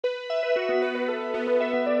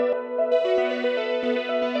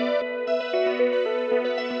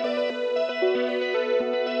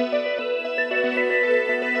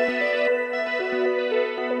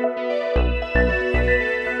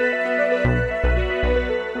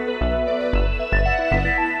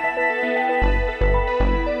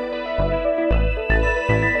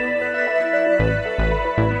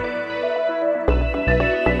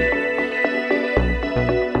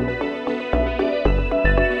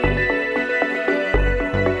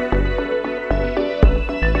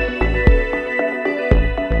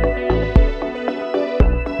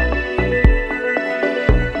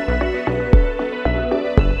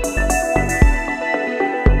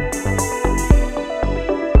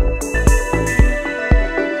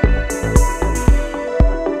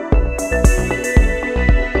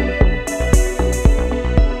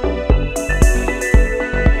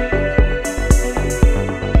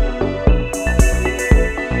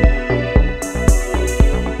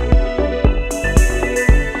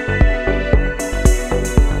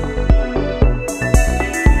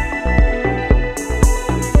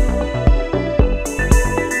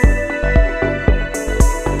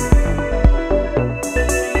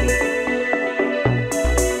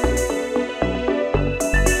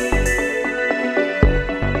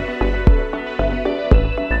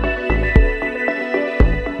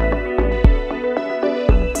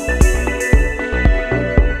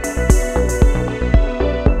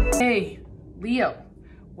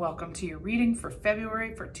Welcome to your reading for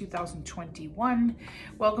February for 2021.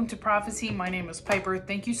 Welcome to Prophecy. My name is Piper.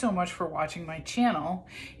 Thank you so much for watching my channel.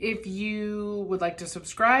 If you would like to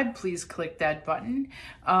subscribe, please click that button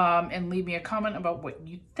and leave me a comment about what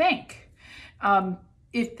you think.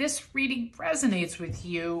 If this reading resonates with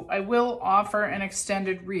you, I will offer an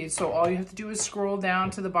extended read. So all you have to do is scroll down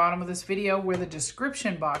to the bottom of this video where the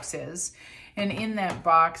description box is. And in that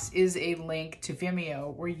box is a link to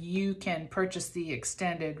Vimeo where you can purchase the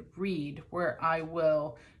extended read, where I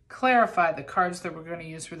will clarify the cards that we're going to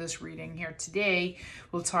use for this reading here today.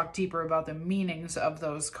 We'll talk deeper about the meanings of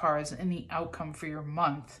those cards and the outcome for your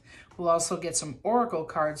month. We'll also get some oracle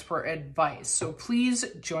cards for advice. So please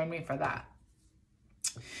join me for that.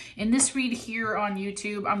 In this read here on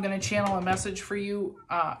YouTube, I'm going to channel a message for you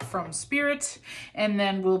from Spirit, and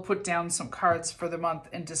then we'll put down some cards for the month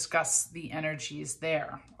and discuss the energies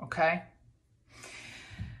there, okay?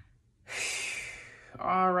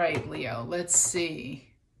 All right, Leo, let's see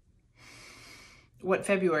what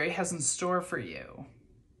February has in store for you.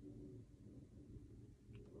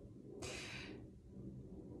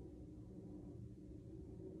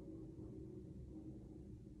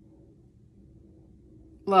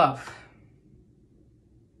 Love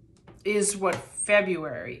is what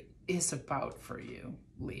February is about for you,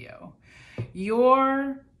 Leo.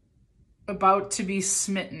 You're about to be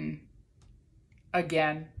smitten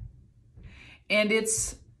again. And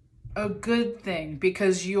it's a good thing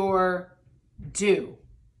because you're due.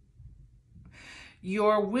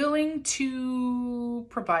 You're willing to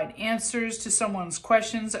provide answers to someone's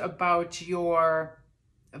questions about your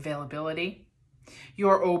availability.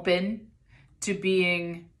 You're open to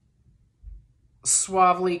being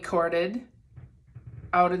suavely courted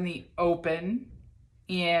out in the open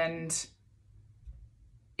and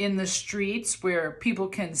in the streets where people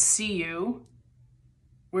can see you,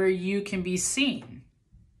 where you can be seen.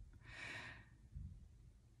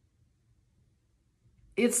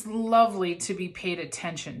 It's lovely to be paid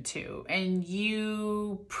attention to, and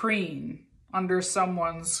you preen under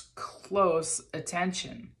someone's close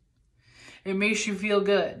attention. It makes you feel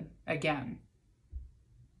good again.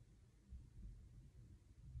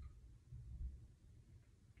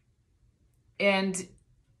 And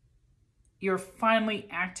you're finally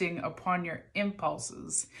acting upon your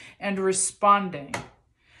impulses and responding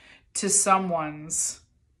to someone's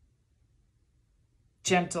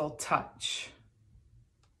gentle touch.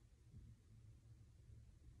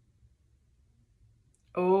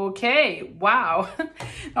 Okay, wow.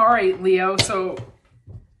 All right, Leo. So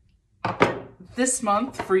this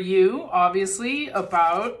month for you, obviously,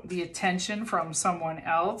 about the attention from someone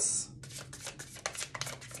else.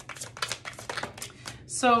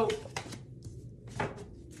 So,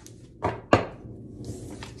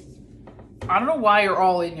 I don't know why you're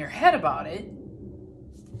all in your head about it.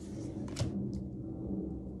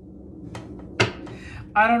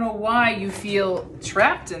 I don't know why you feel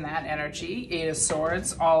trapped in that energy, Eight of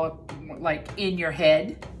Swords, all like in your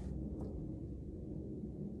head.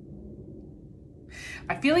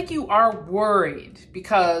 I feel like you are worried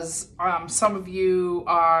because some of you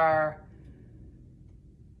are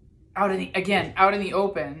out in the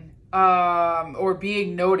open, or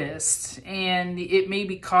being noticed, and it may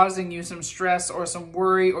be causing you some stress or some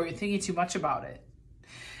worry, or you're thinking too much about it.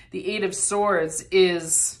 The Eight of Swords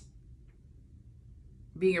is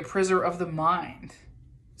being a prisoner of the mind,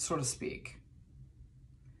 so to speak.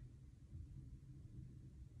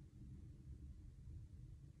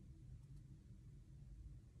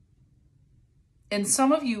 And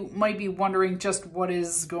some of you might be wondering just what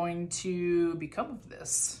is going to become of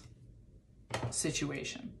this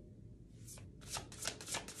situation.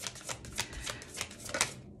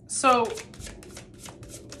 So,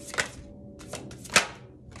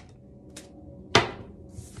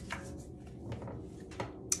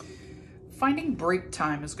 finding break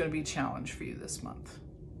time is going to be a challenge for you this month.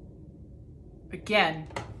 Again,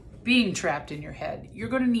 being trapped in your head, you're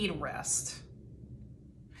going to need rest.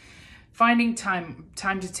 Finding time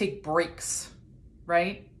to take breaks,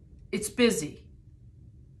 right? It's busy.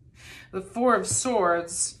 The Four of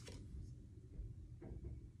Swords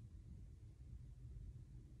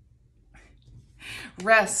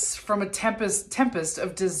rests from a tempest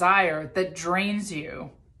of desire that drains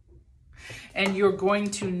you. And you're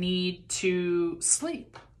going to need to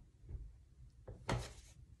sleep.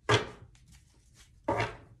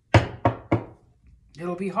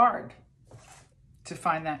 It'll be hard to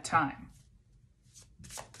find that time.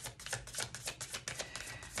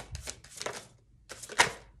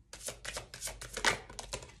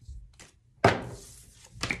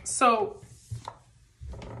 So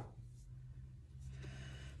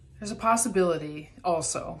There's a possibility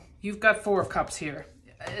also. You've got 4 of Cups here.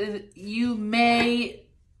 You may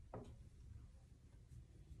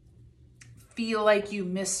feel like you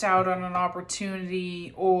missed out on an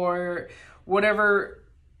opportunity or whatever.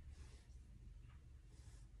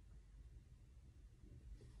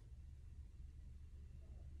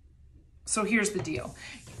 So here's the deal.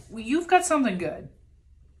 You've got something good.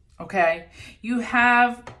 Okay, you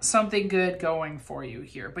have something good going for you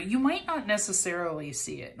here, but you might not necessarily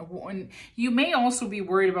see it. And you may also be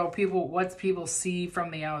worried about what people see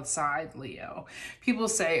from the outside, Leo. People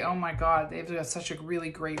say, oh my God, they've got such a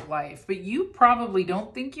really great life. But you probably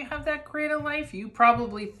don't think you have that great a life. You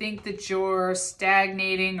probably think that you're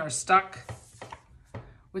stagnating or stuck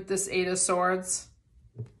with this 8 of Swords.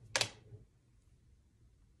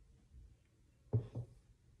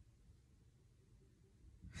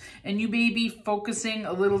 And you may be focusing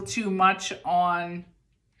a little too much on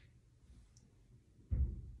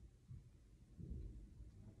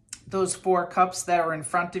those 4 cups that are in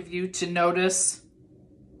front of you to notice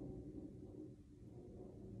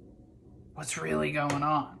what's really going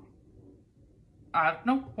on. I don't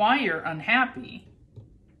know why you're unhappy.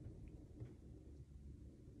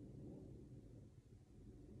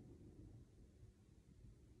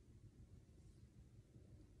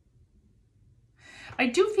 I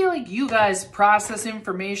do feel like you guys process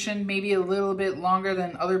information maybe a little bit longer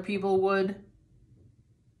than other people would.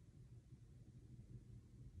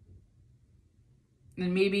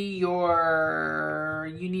 And maybe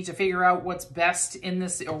you need to figure out what's best in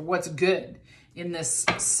this, or what's good in this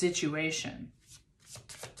situation.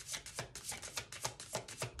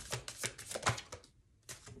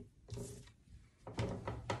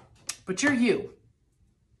 But you're you.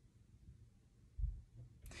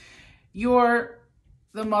 You're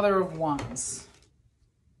the Mother of Wands.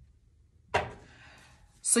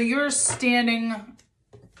 So you're standing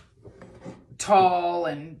tall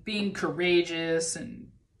and being courageous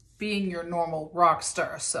and being your normal rock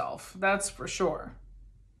star self. That's for sure.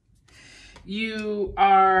 You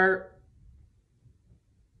are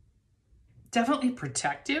definitely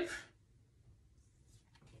protective.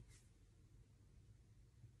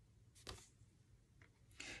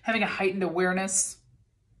 Having a heightened awareness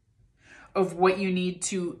of what you need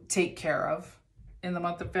to take care of in the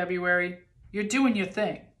month of February. You're doing your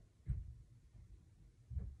thing.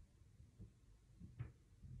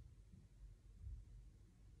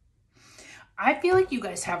 I feel like you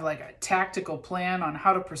guys have like a tactical plan on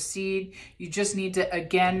how to proceed. You just need to,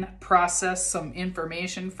 again, process some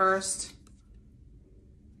information first.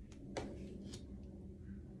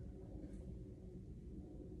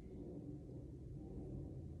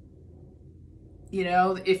 You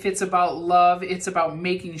know, if it's about love, it's about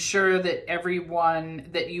making sure that everyone,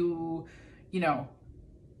 that you know,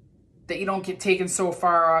 that you don't get taken so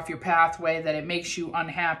far off your pathway that it makes you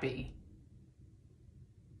unhappy.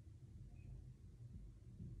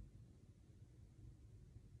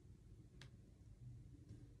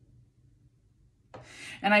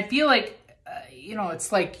 And I feel like, you know,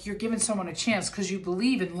 it's like you're giving someone a chance because you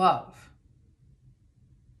believe in love.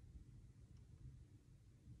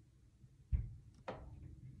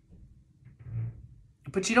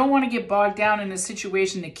 But you don't want to get bogged down in a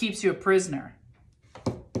situation that keeps you a prisoner.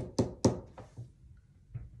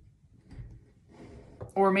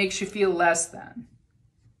 Or makes you feel less than.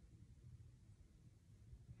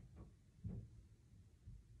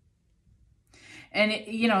 And,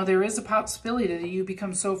 you know, there is a possibility that you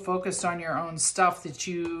become so focused on your own stuff that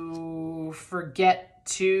you forget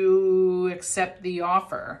to accept the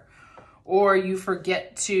offer. Or you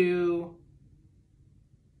forget to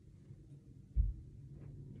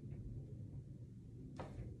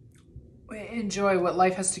enjoy what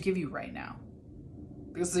life has to give you right now.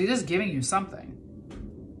 Because it is giving you something.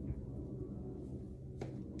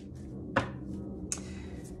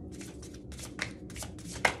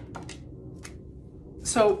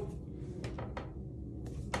 So,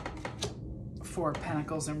 4 of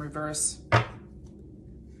Pentacles in reverse.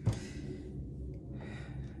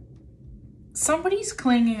 Somebody's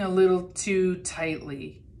clinging a little too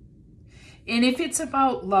tightly. And if it's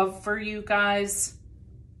about love for you guys,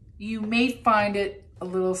 you may find it a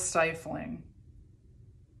little stifling.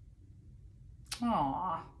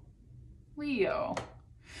 Aw, Leo.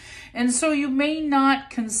 And so you may not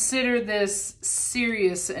consider this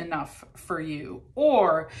serious enough for you.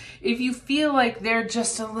 Or if you feel like they're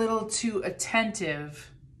just a little too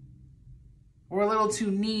attentive, or a little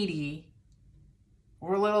too needy,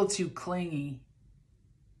 or a little too clingy,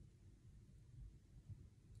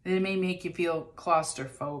 it may make you feel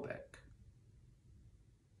claustrophobic.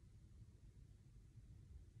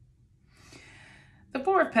 The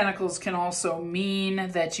Four of Pentacles can also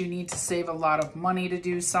mean that you need to save a lot of money to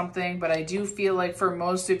do something, but I do feel like for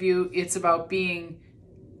most of you, it's about being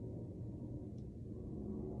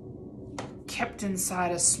kept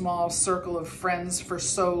inside a small circle of friends for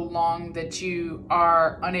so long that you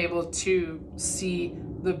are unable to see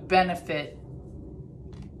the benefit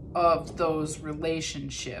of those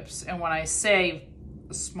relationships. And when I say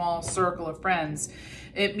a small circle of friends,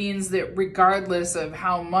 it means that regardless of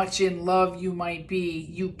how much in love you might be,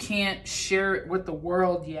 you can't share it with the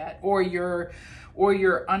world yet, or you're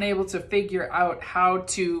unable to figure out how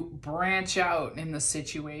to branch out in the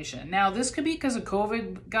situation. Now, this could be because of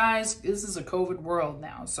COVID, guys. This is a COVID world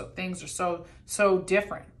now, so things are so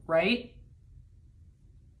different, right?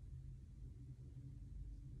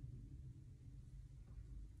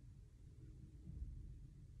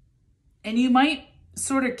 And you might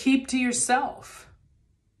sort of keep to yourself.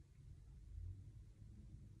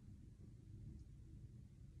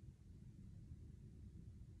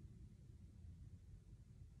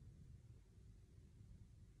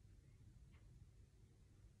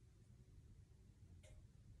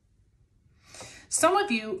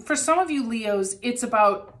 For some of you Leos, it's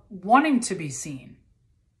about wanting to be seen.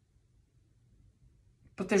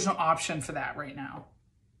 But there's no option for that right now.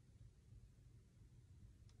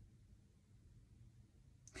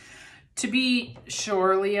 To be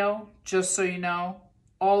sure, Leo, just so you know,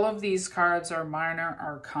 all of these cards are minor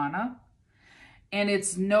arcana. And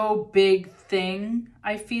it's no big thing,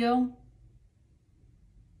 I feel.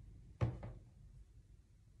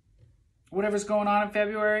 Whatever's going on in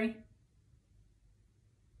February.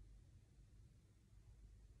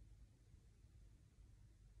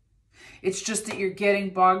 It's just that you're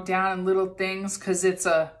getting bogged down in little things because it's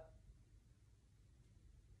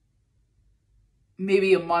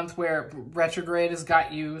maybe a month where retrograde has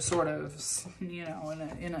got you sort of, you know,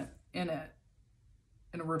 in a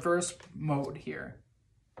reverse mode here.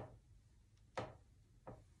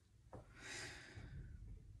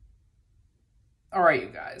 All right, you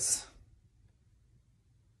guys.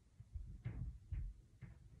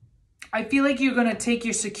 I feel like you're going to take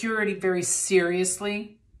your security very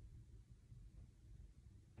seriously.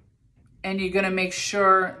 And you're going to make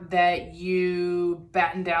sure that you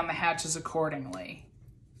batten down the hatches accordingly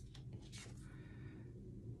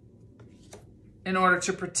in order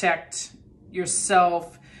to protect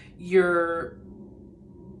yourself, your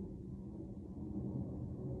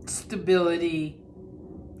stability,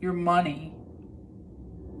 your money.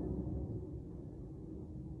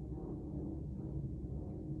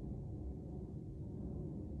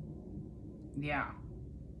 Yeah.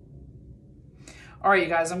 All right, you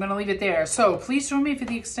guys, I'm going to leave it there. So please join me for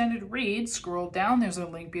the extended read. Scroll down. There's a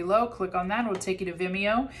link below. Click on that. It'll take you to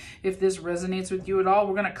Vimeo. If this resonates with you at all,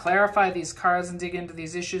 we're going to clarify these cards and dig into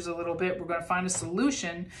these issues a little bit. We're going to find a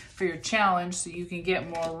solution for your challenge so you can get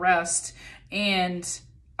more rest. And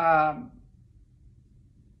we're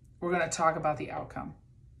going to talk about the outcome.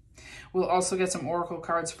 We'll also get some oracle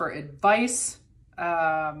cards for advice.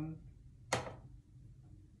 Yeah.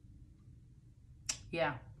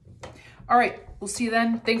 All right, we'll see you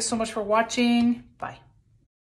then. Thanks so much for watching. Bye.